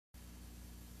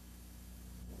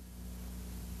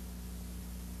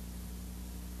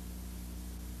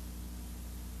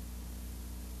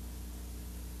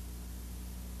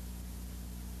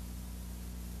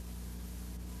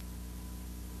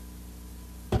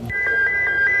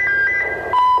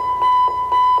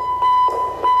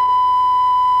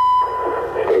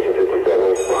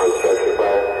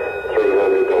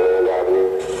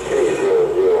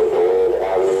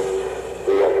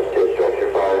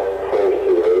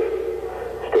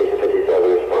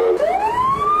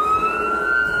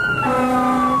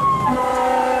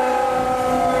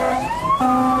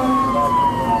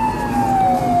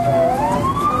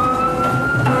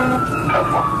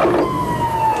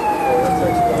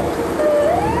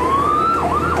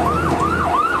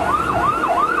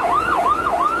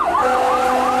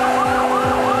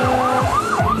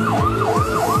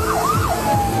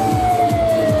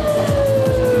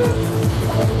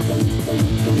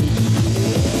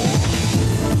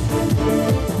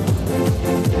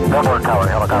Tower,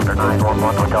 helicopter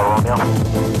 911, Hotel Romeo.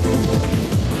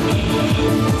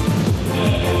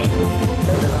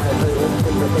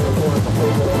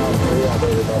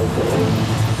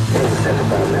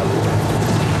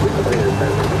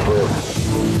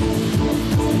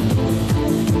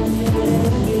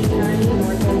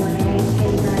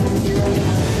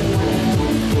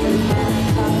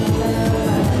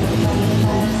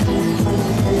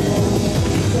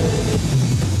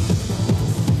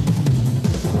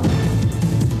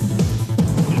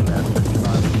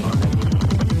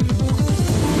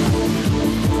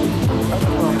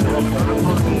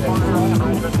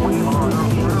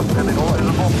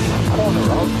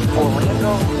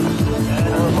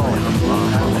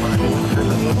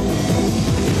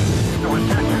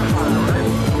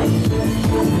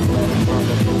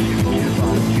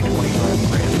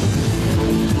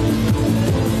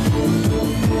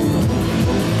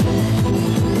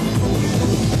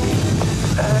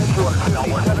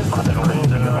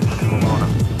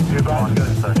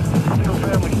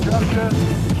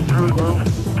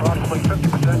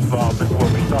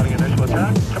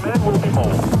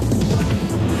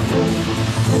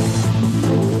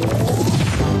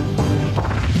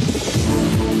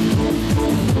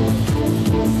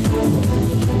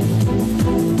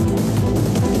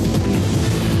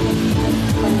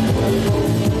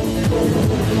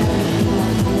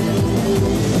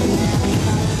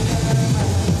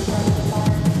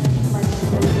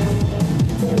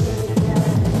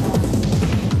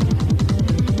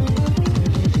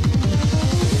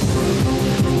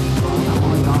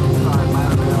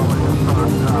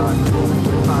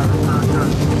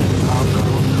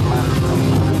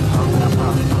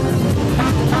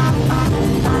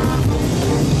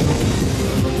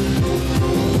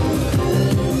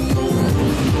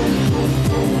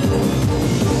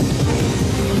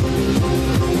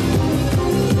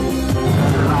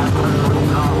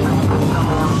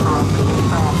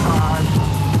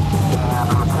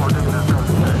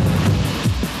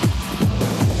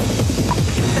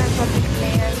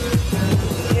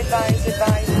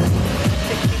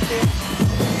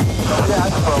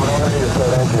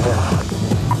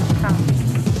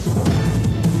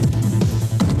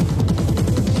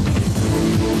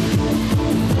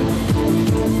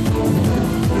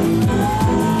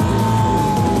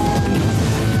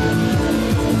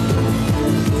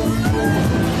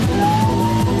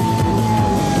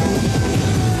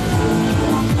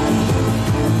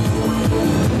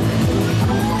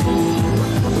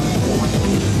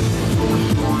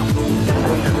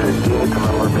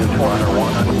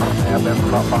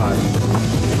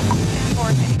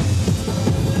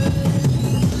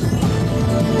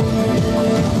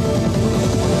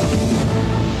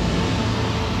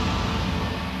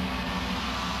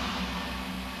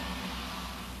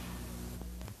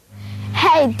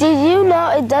 Hey, did you know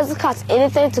it doesn't cost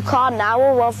anything to call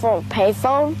 911 from a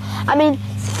payphone? I mean,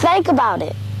 think about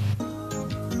it.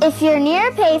 If you're near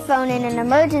a payphone in an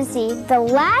emergency, the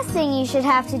last thing you should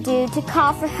have to do to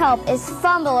call for help is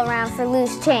fumble around for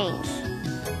loose change.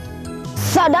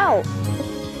 So don't.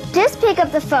 Just pick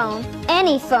up the phone,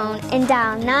 any phone, and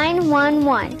dial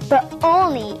 911, but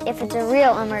only if it's a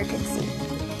real emergency.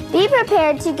 Be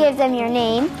prepared to give them your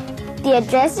name, the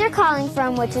address you're calling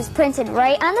from, which is printed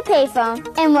right on the payphone,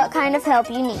 and what kind of help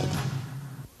you need.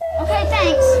 Okay,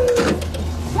 thanks.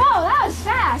 Whoa, that was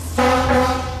fast.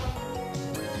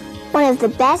 One of the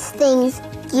best things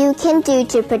you can do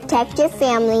to protect your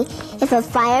family if a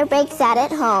fire breaks out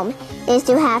at home is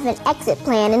to have an exit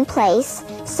plan in place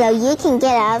so you can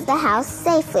get out of the house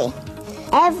safely.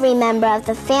 Every member of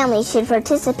the family should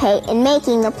participate in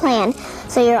making the plan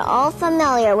so you're all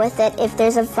familiar with it if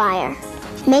there's a fire.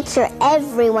 Make sure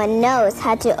everyone knows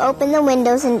how to open the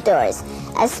windows and doors,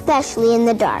 especially in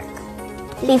the dark.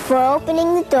 Before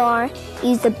opening the door,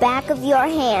 use the back of your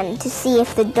hand to see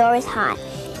if the door is hot.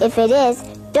 If it is,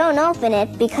 don't open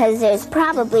it because there's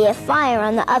probably a fire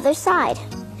on the other side.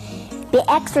 Be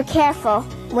extra careful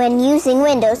when using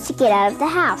windows to get out of the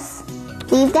house.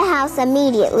 Leave the house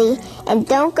immediately and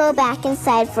don't go back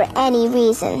inside for any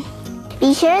reason.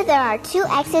 Be sure there are 2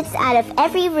 exits out of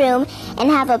every room and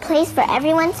have a place for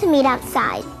everyone to meet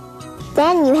outside.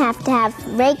 Then you have to have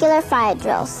regular fire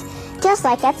drills, just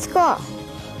like at school.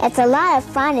 It's a lot of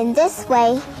fun, and this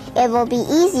way it will be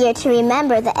easier to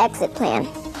remember the exit plan,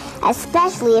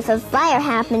 especially if a fire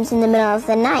happens in the middle of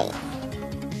the night.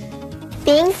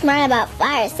 Being smart about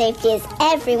fire safety is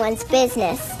everyone's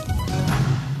business.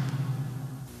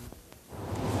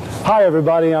 Hi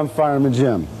everybody, I'm Fireman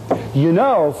Jim. You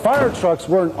know, fire trucks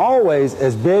weren't always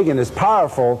as big and as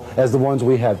powerful as the ones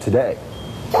we have today.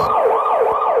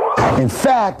 In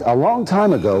fact, a long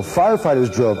time ago,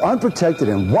 firefighters drove unprotected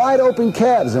in wide open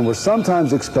cabs and were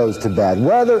sometimes exposed to bad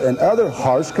weather and other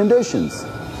harsh conditions.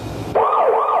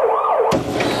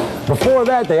 Before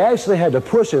that, they actually had to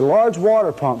push a large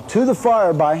water pump to the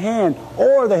fire by hand,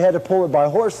 or they had to pull it by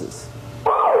horses.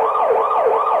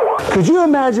 Could you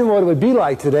imagine what it would be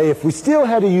like today if we still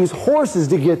had to use horses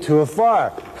to get to a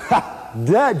fire?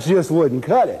 That just wouldn't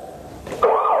cut it.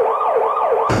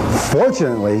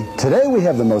 Fortunately, today we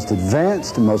have the most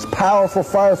advanced and most powerful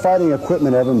firefighting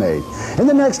equipment ever made. In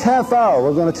the next half hour,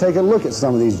 we're going to take a look at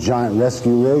some of these giant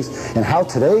rescue rigs and how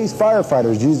today's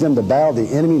firefighters use them to battle the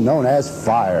enemy known as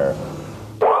fire.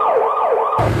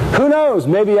 Who knows,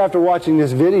 maybe after watching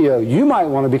this video, you might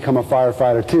want to become a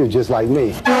firefighter too, just like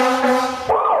me.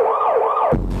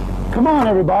 Come on,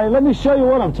 everybody, let me show you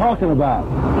what I'm talking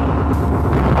about.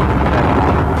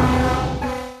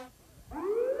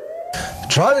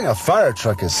 Driving a fire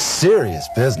truck is serious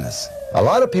business. A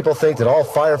lot of people think that all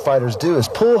firefighters do is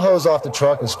pull hose off the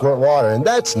truck and squirt water, and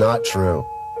that's not true.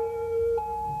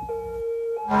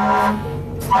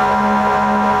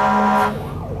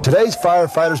 Today's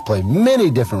firefighters play many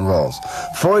different roles.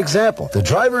 For example, the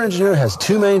driver engineer has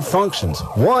two main functions.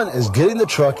 One is getting the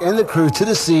truck and the crew to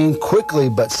the scene quickly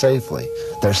but safely.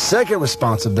 Their second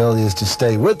responsibility is to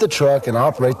stay with the truck and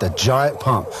operate the giant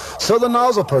pump, so the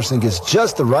nozzle person gets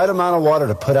just the right amount of water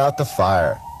to put out the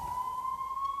fire.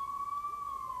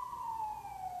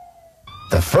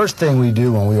 The first thing we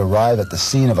do when we arrive at the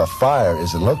scene of a fire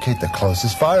is to locate the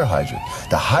closest fire hydrant.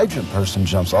 The hydrant person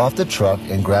jumps off the truck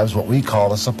and grabs what we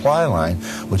call a supply line,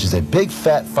 which is a big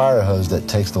fat fire hose that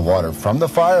takes the water from the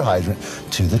fire hydrant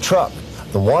to the truck.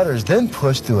 The water is then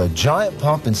pushed through a giant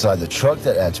pump inside the truck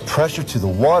that adds pressure to the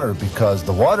water because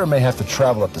the water may have to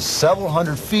travel up to several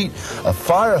hundred feet of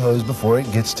fire hose before it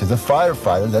gets to the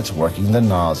firefighter that's working the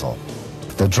nozzle.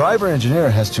 The driver engineer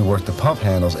has to work the pump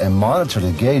handles and monitor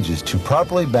the gauges to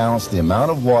properly balance the amount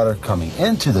of water coming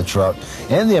into the truck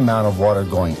and the amount of water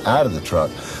going out of the truck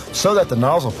so that the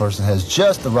nozzle person has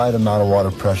just the right amount of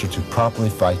water pressure to properly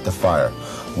fight the fire.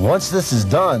 Once this is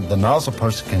done, the nozzle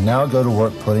person can now go to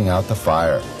work putting out the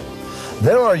fire.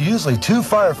 There are usually two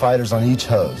firefighters on each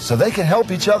hose, so they can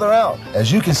help each other out.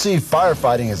 As you can see,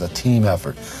 firefighting is a team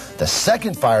effort. The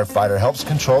second firefighter helps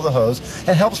control the hose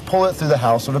and helps pull it through the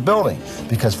house or the building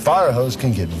because fire hose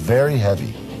can get very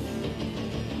heavy.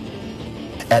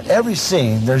 At every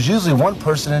scene, there's usually one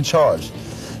person in charge.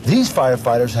 These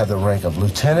firefighters have the rank of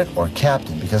lieutenant or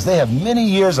captain because they have many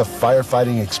years of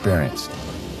firefighting experience.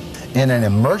 In an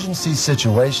emergency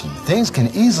situation, things can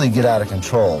easily get out of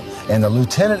control, and the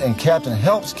lieutenant and captain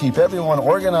helps keep everyone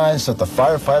organized so that the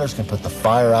firefighters can put the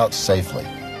fire out safely.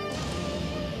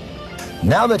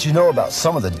 Now that you know about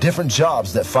some of the different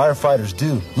jobs that firefighters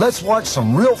do, let's watch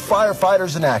some real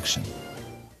firefighters in action.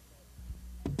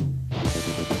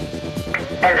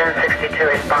 Engine 62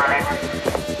 responding.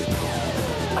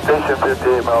 Station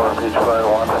 58, Melbourne Beach, Fire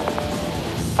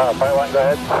 1. Fire 1, go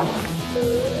ahead.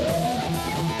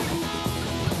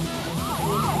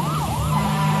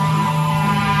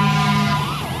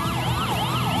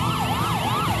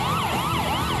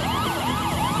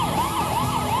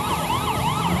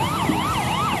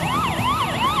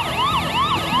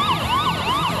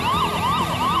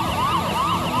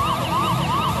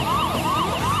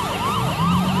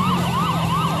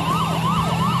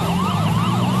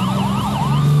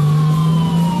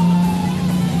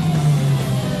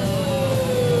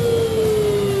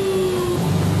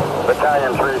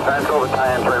 Battalion 3, Central,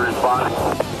 Battalion 3 responding.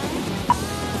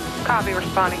 Copy,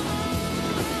 responding.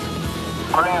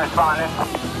 Marine responding.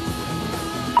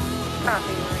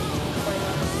 Copy,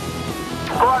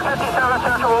 Squad 57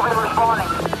 Central will be responding.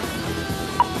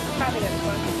 Copy that,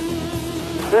 squad.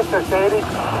 This is 80.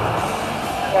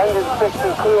 Engine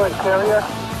 62 interior.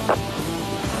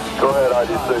 Go ahead,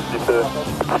 ID 62.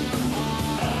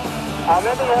 I'm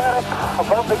in the attic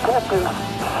above the kitchen.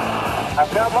 I've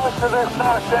got most of this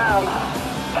knocked down.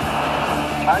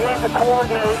 I need to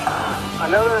coordinate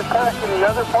another attack in the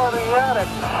other part of the attic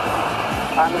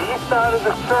on the east side of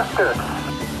the structure.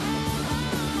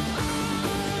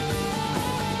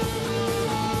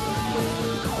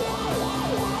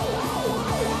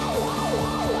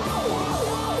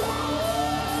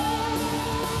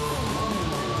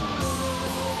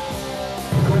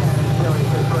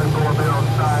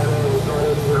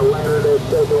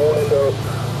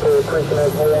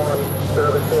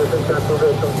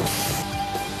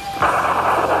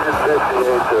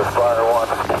 Fire 1.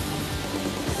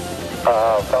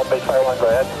 South Base Fire 1, go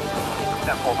ahead.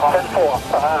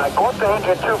 10-4. Go up to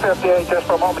engine 258 just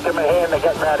for a moment. Give me a hand. They're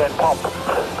getting that in pump.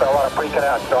 Got a lot of freaking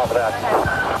out off of that.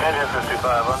 Engine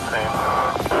 55 on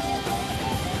scene.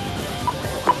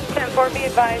 Report be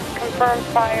advised, confirmed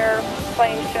fire,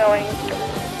 plane showing.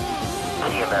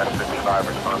 EMS 55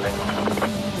 responding.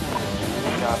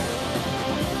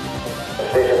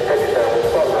 Station 57,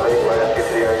 respond to the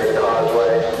rescue area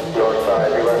causeway, north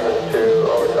side, US 2,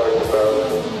 overcoming the boat,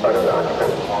 under the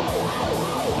occupant.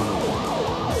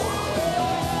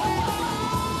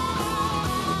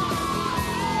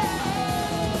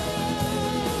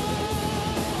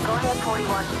 Go ahead,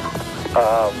 41.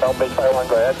 South Beach Fire 1,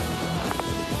 go ahead.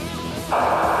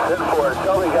 10-4,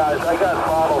 tell me guys, I got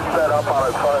bottles set up on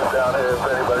a front down here if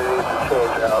anybody needs to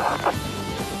change out.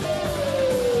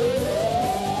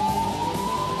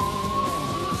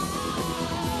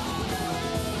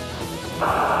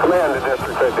 Command to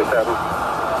District 57.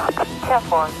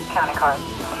 10-4, county car,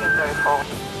 234.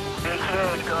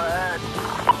 DCH, go ahead.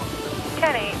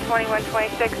 10-8,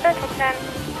 2126, Central 10,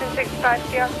 265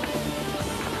 CR.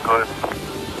 Good.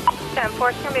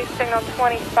 10-4, it's going to be signal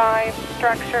 25,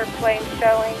 structure, plane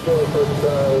showing.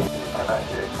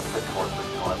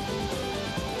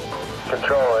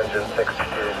 Control engine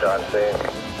 62 is on scene.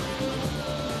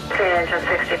 Engine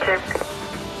 62.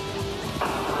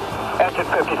 Engine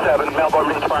 57, Melbourne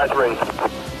Beach Fire 3.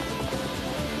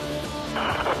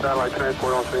 Satellite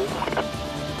transport on scene.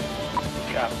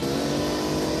 Yeah.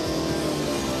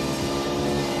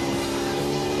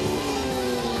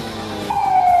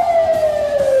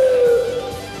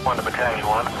 One to Battalion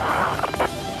 1.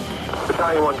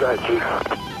 Battalion 1, go ahead, Chief.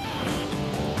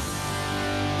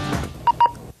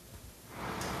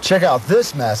 Check out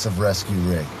this massive rescue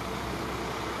rig.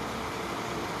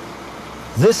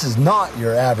 This is not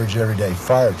your average everyday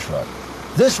fire truck.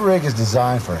 This rig is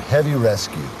designed for heavy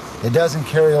rescue. It doesn't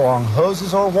carry along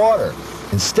hoses or water.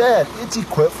 Instead, it's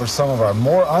equipped for some of our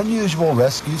more unusual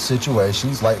rescue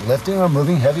situations like lifting or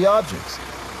moving heavy objects.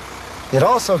 It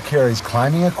also carries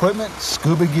climbing equipment,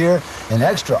 scuba gear, and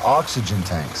extra oxygen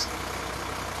tanks.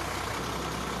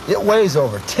 It weighs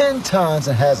over 10 tons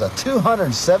and has a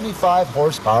 275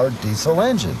 horsepower diesel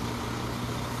engine.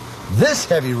 This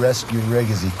heavy rescue rig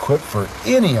is equipped for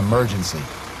any emergency.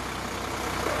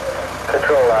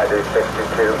 Control ID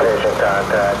 62, patient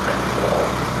contact.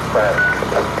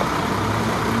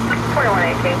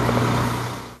 4118.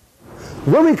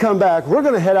 When we come back, we're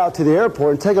going to head out to the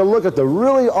airport and take a look at the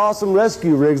really awesome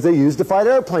rescue rigs they use to fight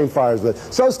airplane fires with.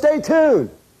 So stay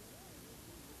tuned.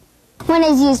 When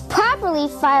it's used properly,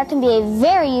 fire can be a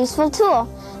very useful tool.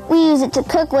 We use it to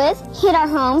cook with, heat our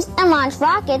homes, and launch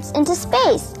rockets into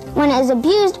space. When it is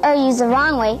abused or used the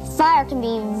wrong way, fire can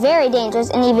be very dangerous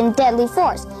and even deadly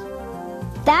force.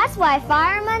 That's why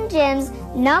Fireman Jim's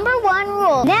 #1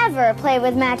 rule: never play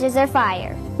with matches or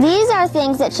fire. These are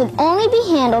things that should only be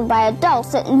handled by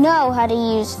adults that know how to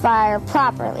use fire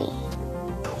properly.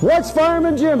 What's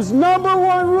Fireman Jim's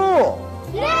 #1 rule?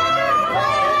 Never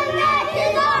play with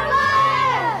matches or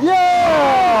fire!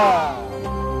 Yeah!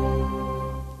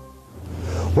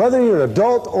 Whether you're an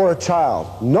adult or a child,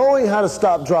 knowing how to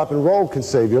stop, drop, and roll can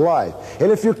save your life.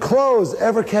 And if your clothes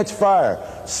ever catch fire,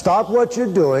 stop what you're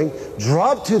doing,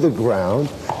 drop to the ground,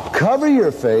 cover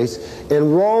your face,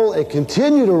 and roll and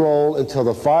continue to roll until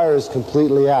the fire is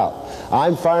completely out.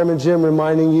 I'm Fireman Jim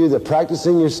reminding you that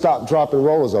practicing your stop, drop, and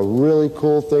roll is a really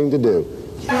cool thing to do.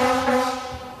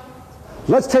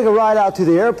 Let's take a ride out to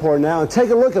the airport now and take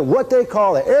a look at what they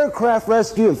call an aircraft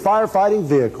rescue and firefighting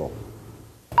vehicle.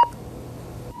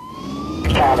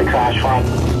 Copy, crash 1.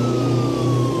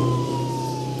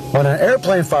 When an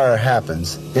airplane fire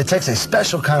happens, it takes a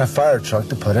special kind of fire truck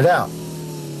to put it out.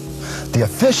 The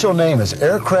official name is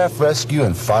Aircraft Rescue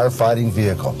and Firefighting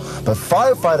Vehicle, but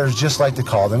firefighters just like to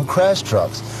call them crash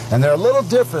trucks, and they're a little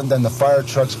different than the fire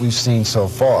trucks we've seen so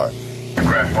far.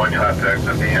 Crash 1, you'll have to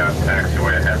exit the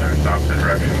taxiway ahead and stop the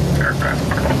direction of the aircraft.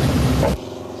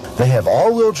 They have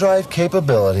all-wheel drive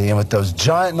capability, and with those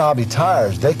giant knobby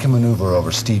tires, they can maneuver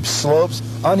over steep slopes,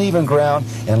 uneven ground,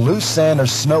 and loose sand or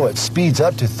snow at speeds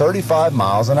up to 35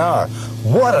 miles an hour.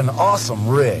 What an awesome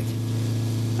rig!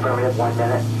 We have 1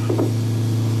 minute.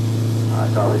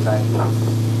 Sorry, thank you.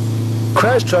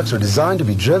 Crash trucks are designed to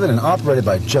be driven and operated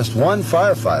by just one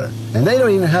firefighter, and they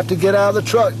don't even have to get out of the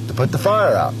truck to put the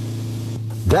fire out.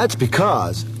 That's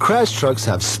because crash trucks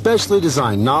have specially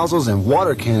designed nozzles and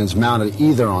water cannons mounted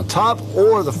either on top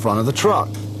or the front of the truck.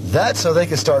 That's so they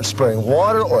can start spraying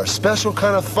water or a special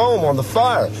kind of foam on the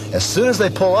fire as soon as they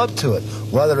pull up to it,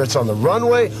 whether it's on the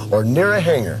runway or near a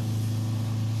hangar.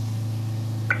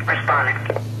 Responding.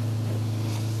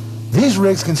 These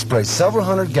rigs can spray several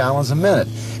hundred gallons a minute,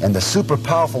 and the super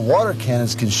powerful water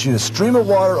cannons can shoot a stream of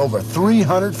water over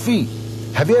 300 feet.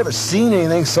 Have you ever seen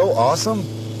anything so awesome?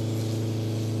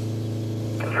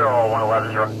 Control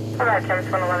 111's right. All right, Tim,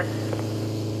 111.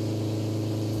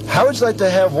 How would you like to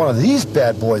have one of these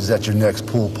bad boys at your next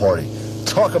pool party?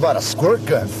 Talk about a squirt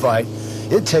gun fight.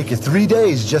 It'd take you 3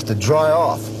 days just to dry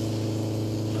off.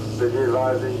 Did you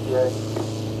advise EPA?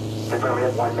 Confirm we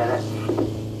have 1 minute.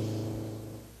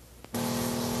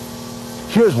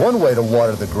 Here's one way to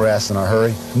water the grass in a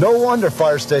hurry. No wonder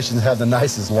fire stations have the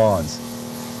nicest lawns.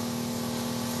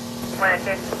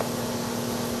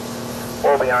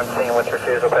 We'll be on scene with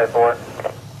refusal paperwork.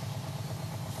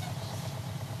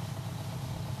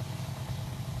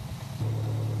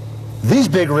 These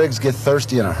big rigs get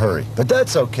thirsty in a hurry, but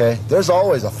that's okay. There's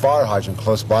always a fire hydrant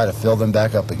close by to fill them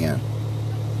back up again.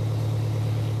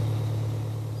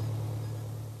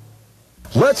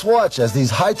 Let's watch as these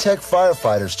high-tech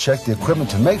firefighters check the equipment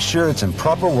to make sure it's in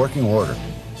proper working order.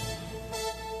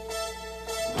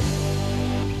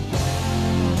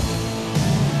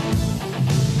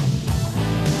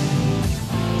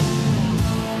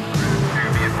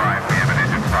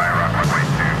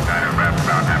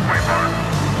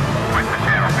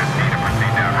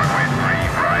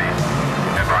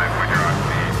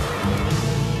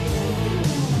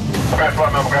 Crash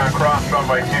one, we're going across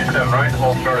runway 27 right,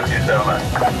 hold short of 27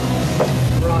 left.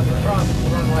 Roger, across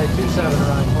runway 27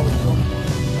 right, hold short.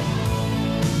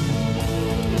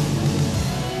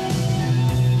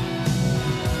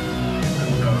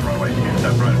 Runway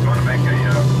 27 right, if you want to make a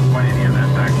 180 in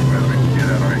that taxi, we can do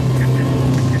that, alright?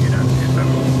 Continue down to 27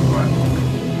 left.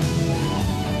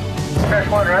 Crash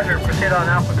 1, roger, proceed on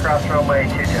Alpha, cross runway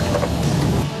 27.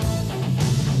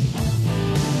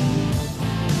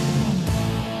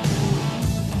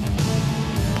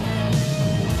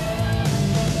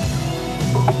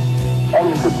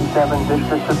 Engine 57,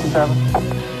 District 57.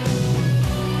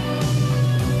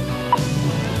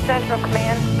 Central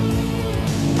Command.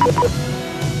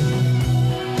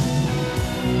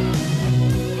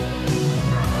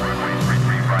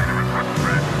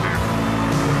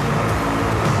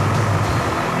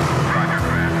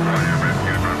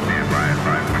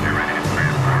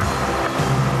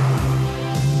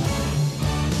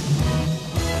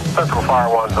 Central Fire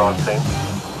 1's on scene.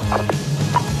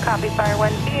 Copy, Fire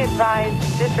 1. Be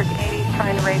advised, District 80 is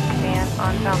trying to raise command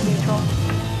on South Neutral.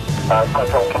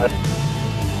 Central Command.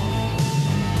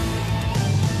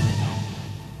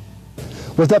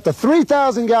 With up to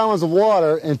 3,000 gallons of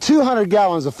water and 200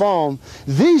 gallons of foam,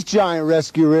 these giant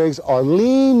rescue rigs are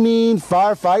lean, mean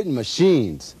firefighting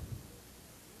machines.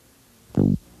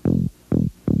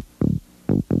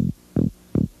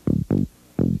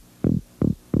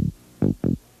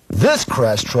 This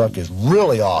crash truck is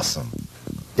really awesome.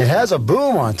 It has a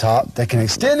boom on top that can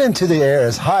extend into the air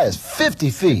as high as 50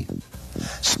 feet.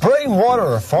 Spraying water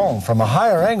or foam from a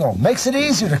higher angle makes it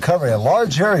easier to cover a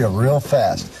large area real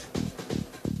fast.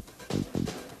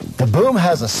 The boom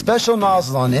has a special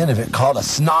nozzle on the end of it called a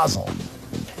snozzle.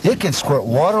 It can squirt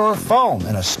water or foam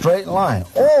in a straight line,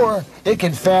 or it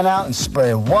can fan out and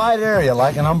spray a wide area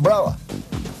like an umbrella.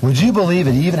 Would you believe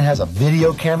it even has a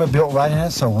video camera built right in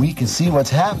it so we can see what's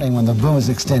happening when the boom is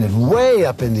extended way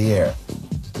up in the air?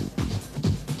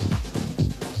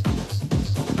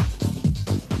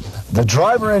 The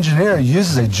driver engineer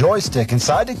uses a joystick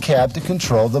inside the cab to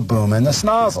control the boom and the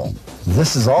snozzle.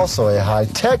 This is also a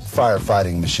high-tech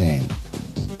firefighting machine.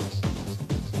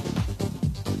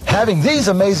 Having these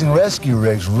amazing rescue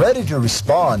rigs ready to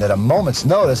respond at a moment's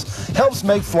notice helps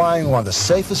make flying one of the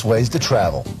safest ways to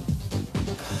travel.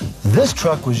 This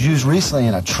truck was used recently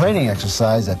in a training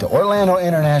exercise at the Orlando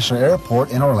International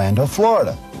Airport in Orlando,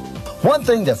 Florida. One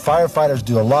thing that firefighters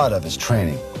do a lot of is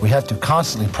training. We have to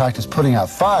constantly practice putting out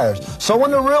fires, so when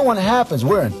the real one happens,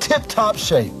 we're in tip-top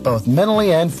shape, both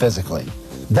mentally and physically.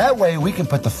 That way, we can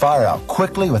put the fire out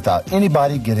quickly without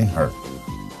anybody getting hurt.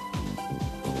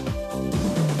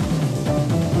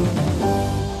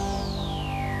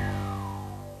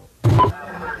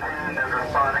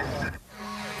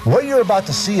 What you're about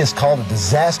to see is called a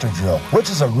disaster drill, which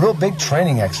is a real big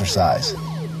training exercise.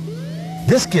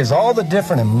 This gives all the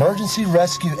different emergency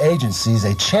rescue agencies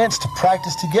a chance to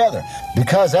practice together,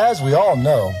 because as we all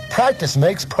know, practice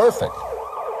makes perfect.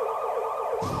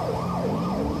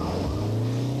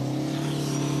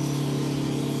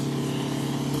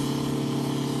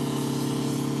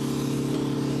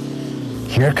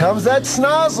 Here comes that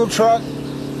snozzle truck.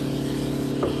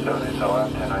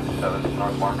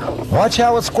 Watch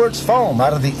how it squirts foam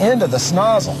out of the end of the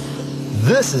snozzle.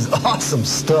 This is awesome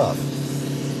stuff.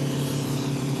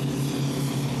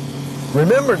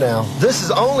 Remember now, this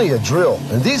is only a drill,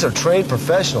 and these are trained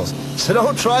professionals, so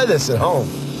don't try this at home.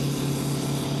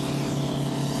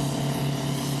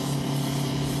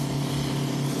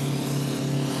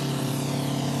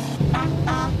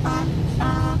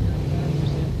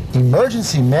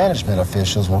 Emergency management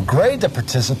officials will grade the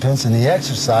participants in the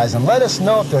exercise and let us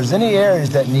know if there's any areas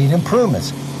that need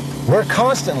improvements. We're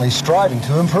constantly striving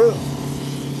to improve.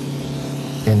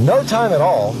 In no time at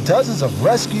all, dozens of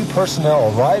rescue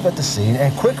personnel arrive at the scene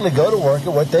and quickly go to work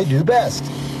at what they do best.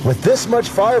 With this much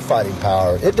firefighting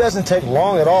power, it doesn't take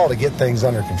long at all to get things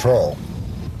under control.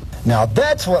 Now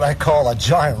that's what I call a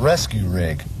giant rescue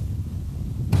rig.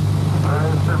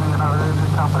 Sending another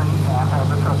engine company and have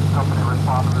the trucking company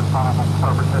respond to this time on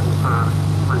Harvard City for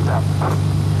recap.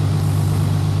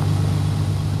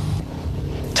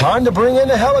 Time to bring in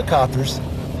the helicopters.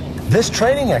 This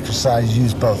training exercise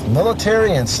used both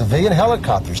military and civilian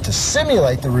helicopters to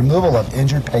simulate the removal of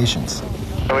injured patients.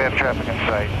 We have traffic in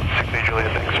sight. Visually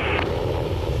affects.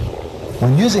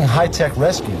 When using high-tech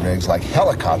rescue rigs like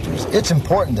helicopters, it's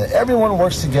important that everyone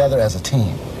works together as a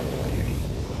team.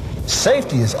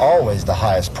 Safety is always the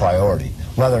highest priority,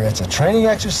 whether it's a training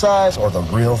exercise or the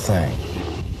real thing.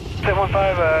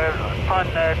 715, on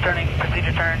turning, proceed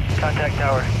to turn, contact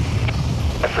tower.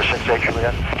 For 6-8,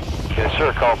 Juliet. Yes,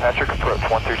 sir. Call Patrick, approach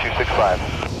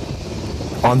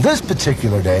 13265. On this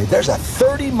particular day, there's a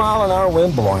 30-mile-an-hour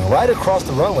wind blowing right across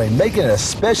the runway, making it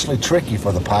especially tricky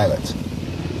for the pilots.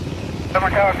 Summer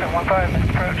Tower, 715,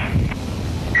 approach.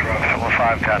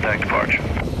 715, contact departure.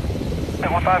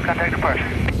 715, contact departure.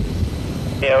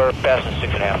 Yeah, we're passing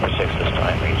 6.5 for 6 this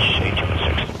time, reach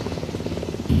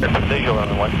 8216. There's a visual on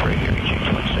the 13 here, reach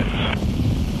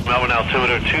 8216. Melbourne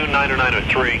altimeter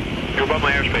 29903. You're above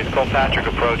my airspace. Call Patrick,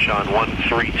 approach on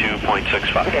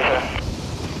 132.65. Okay, sir.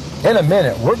 In a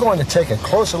minute, we're going to take a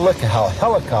closer look at how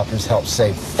helicopters help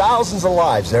save thousands of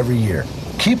lives every year.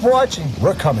 Keep watching.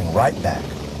 We're coming right back.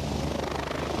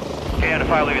 Okay, and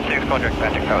if I leave at 6, contact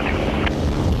Patrick, Tower 2.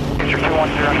 Mr.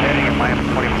 210, heading at Miami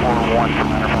 24-1 for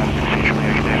matter of fact,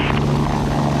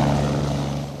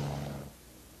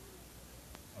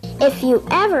 If you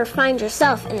ever find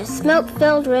yourself in a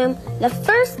smoke-filled room, the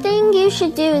first thing you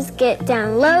should do is get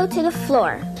down low to the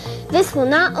floor. This will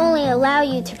not only allow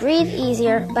you to breathe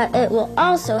easier, but it will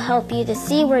also help you to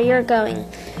see where you're going.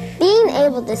 Being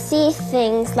able to see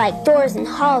things like doors and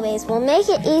hallways will make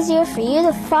it easier for you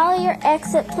to follow your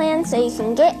exit plan so you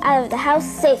can get out of the house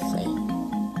safely.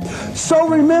 So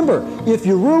remember, if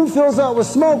your room fills out with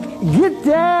smoke, get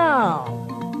down.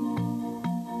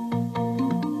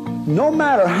 No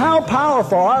matter how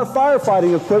powerful our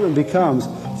firefighting equipment becomes,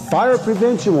 fire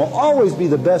prevention will always be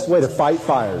the best way to fight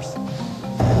fires.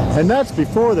 And that's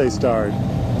before they start.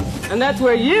 And that's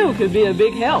where you could be a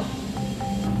big help.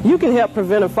 You can help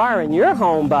prevent a fire in your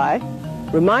home by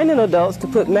reminding adults to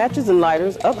put matches and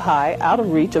lighters up high out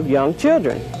of reach of young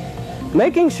children,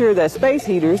 making sure that space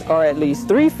heaters are at least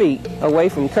 3 feet away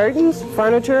from curtains,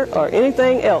 furniture, or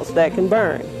anything else that can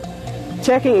burn,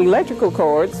 checking electrical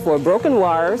cords for broken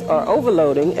wires or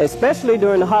overloading, especially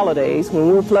during the holidays when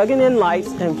we're plugging in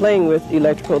lights and playing with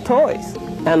electrical toys,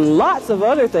 and lots of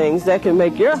other things that can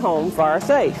make your home fire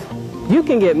safe. You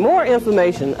can get more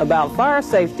information about fire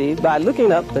safety by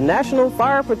looking up the National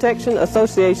Fire Protection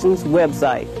Association's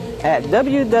website at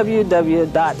www.nfpa.org.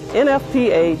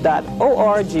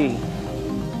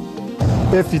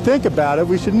 If you think about it,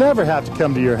 we should never have to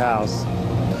come to your house.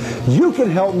 You can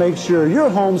help make sure your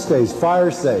home stays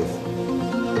fire safe.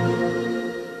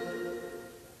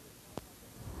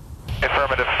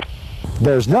 Affirmative.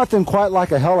 There's nothing quite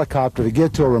like a helicopter to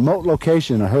get to a remote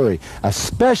location in a hurry,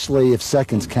 especially if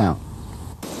seconds count.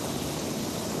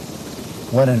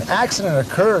 When an accident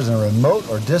occurs in a remote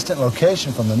or distant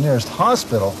location from the nearest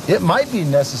hospital, it might be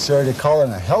necessary to call in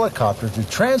a helicopter to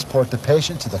transport the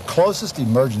patient to the closest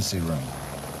emergency room.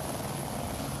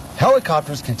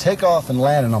 Helicopters can take off and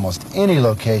land in almost any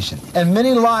location, and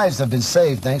many lives have been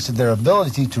saved thanks to their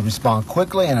ability to respond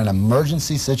quickly in an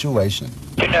emergency situation.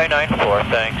 2994,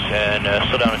 thanks, and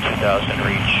slow down to 2000,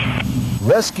 reach.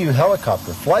 Rescue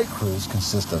helicopter flight crews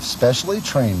consist of specially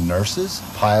trained nurses,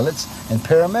 pilots, and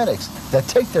paramedics that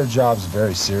take their jobs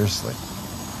very seriously.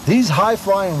 These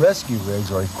high-flying rescue rigs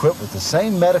are equipped with the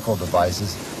same medical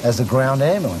devices as the ground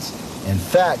ambulance. In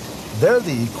fact, they're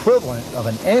the equivalent of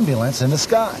an ambulance in the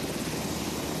sky.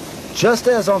 Just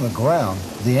as on the ground,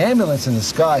 the ambulance in the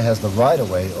sky has the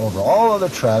right-of-way over all other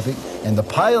traffic, and the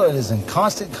pilot is in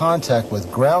constant contact with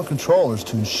ground controllers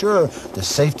to ensure the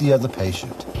safety of the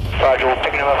patient. Roger, we're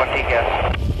picking him up on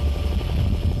TCAS.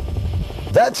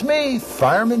 That's me,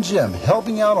 Fireman Jim,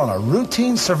 helping out on a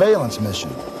routine surveillance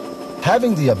mission.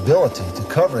 Having the ability to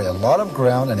cover a lot of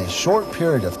ground in a short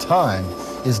period of time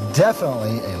is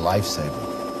definitely a lifesaver.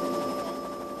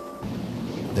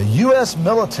 The U.S.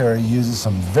 military uses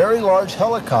some very large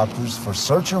helicopters for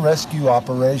search and rescue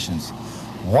operations.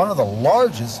 One of the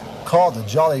largest called the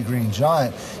Jolly Green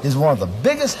Giant, is one of the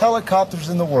biggest helicopters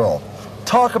in the world.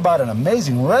 Talk about an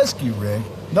amazing rescue rig.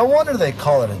 No wonder they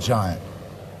call it a giant.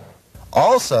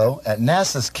 Also, at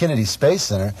NASA's Kennedy Space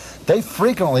Center, they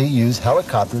frequently use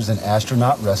helicopters in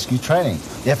astronaut rescue training.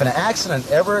 If an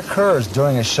accident ever occurs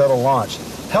during a shuttle launch,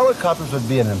 helicopters would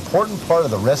be an important part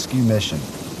of the rescue mission.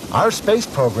 Our space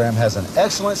program has an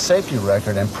excellent safety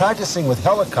record, and practicing with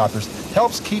helicopters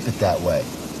helps keep it that way.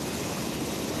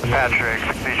 Patrick,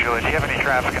 6 Julie, do you have any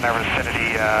traffic in our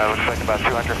vicinity? Looks like about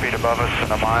 200 feet above us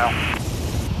in a mile.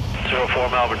 04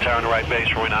 Melbourne Tower on the right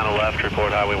base, runway 9 left,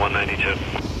 report highway 192.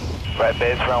 Right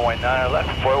base, runway 9 left,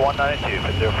 report 192,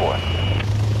 fit 04.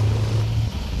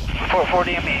 4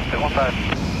 DME, fit 15.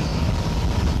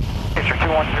 Picture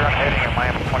 210, heading at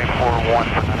Miami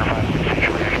 24-1 for 956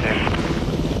 Julie, next day.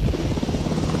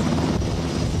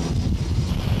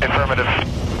 Affirmative.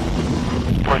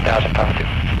 4,000, power 2.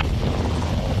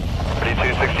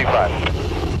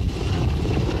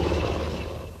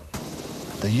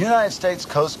 3265. The United States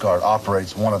Coast Guard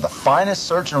operates one of the finest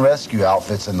search and rescue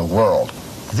outfits in the world.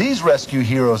 These rescue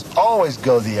heroes always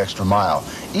go the extra mile.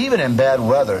 Even in bad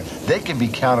weather, they can be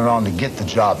counted on to get the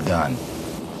job done.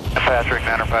 Patrick,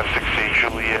 956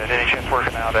 Juliet, any chance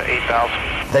working out at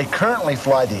 8,000? They currently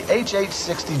fly the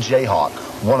HH-60 Jayhawk,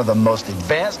 one of the most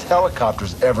advanced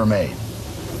helicopters ever made.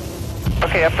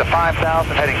 Okay, up to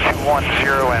 5,000, heading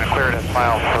 210 and cleared at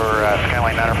mile for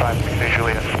Skyline 956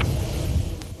 Juliet.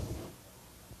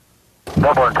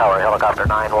 Melbourne Tower, helicopter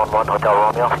 911, Hotel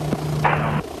Romeo.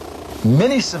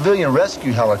 Many civilian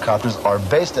rescue helicopters are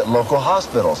based at local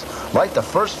hospitals, like the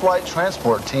First Flight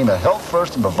Transport Team at Health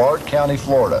First in Brevard County,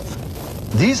 Florida.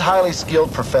 These highly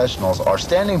skilled professionals are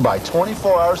standing by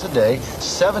 24 hours a day,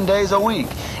 7 days a week.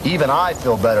 Even I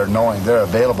feel better knowing they're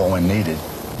available when needed.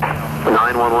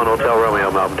 911 Hotel Romeo,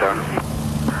 Melbourne Tower.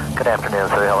 Good afternoon,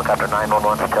 sir. Helicopter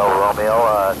 911 Hotel Romeo.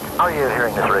 How are you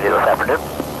hearing this radio this afternoon?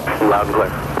 Loud and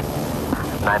clear.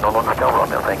 911 Hotel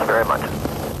Romeo. Thank you very much.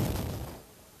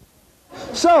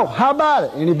 So, how about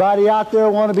it? Anybody out there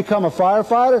want to become a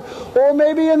firefighter, or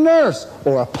maybe a nurse,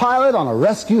 or a pilot on a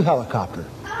rescue helicopter?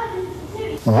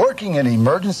 Working in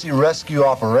emergency rescue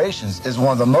operations is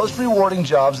one of the most rewarding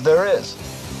jobs there is.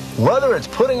 Whether it's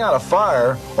putting out a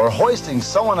fire or hoisting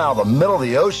someone out of the middle of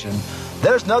the ocean,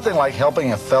 there's nothing like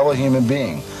helping a fellow human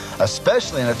being,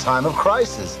 especially in a time of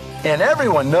crisis. And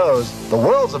everyone knows the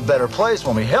world's a better place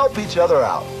when we help each other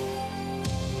out.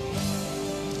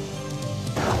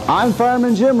 I'm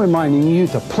Fireman Jim, reminding you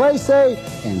to play safe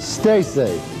and stay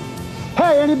safe.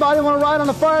 Hey, anybody want to ride on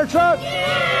a fire truck?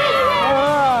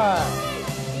 Yeah!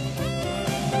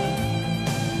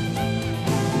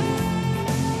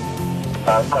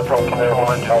 All right. Central Control,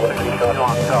 on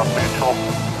South Central,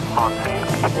 on scene.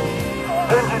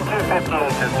 Engine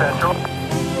 258 to Central.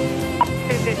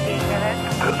 215, go ahead.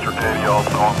 District 80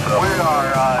 also on South. We are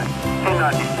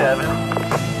 1097.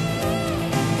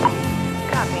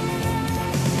 Copy.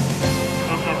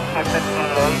 Engine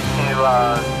 258 to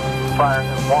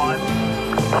Fireman 1.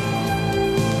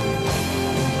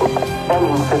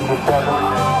 Engine 57.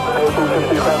 Engine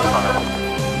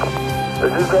 57.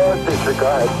 This is District, go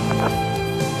ahead.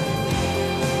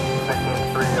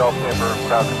 16-3, all camper,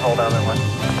 crowd control down that way.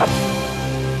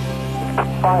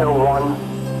 Fire 1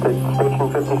 to Station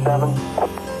 57.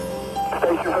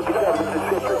 Station 57, this is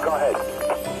District, go ahead.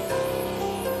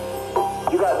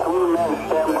 You got 3 men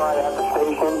stand by at the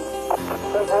station.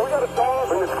 We got a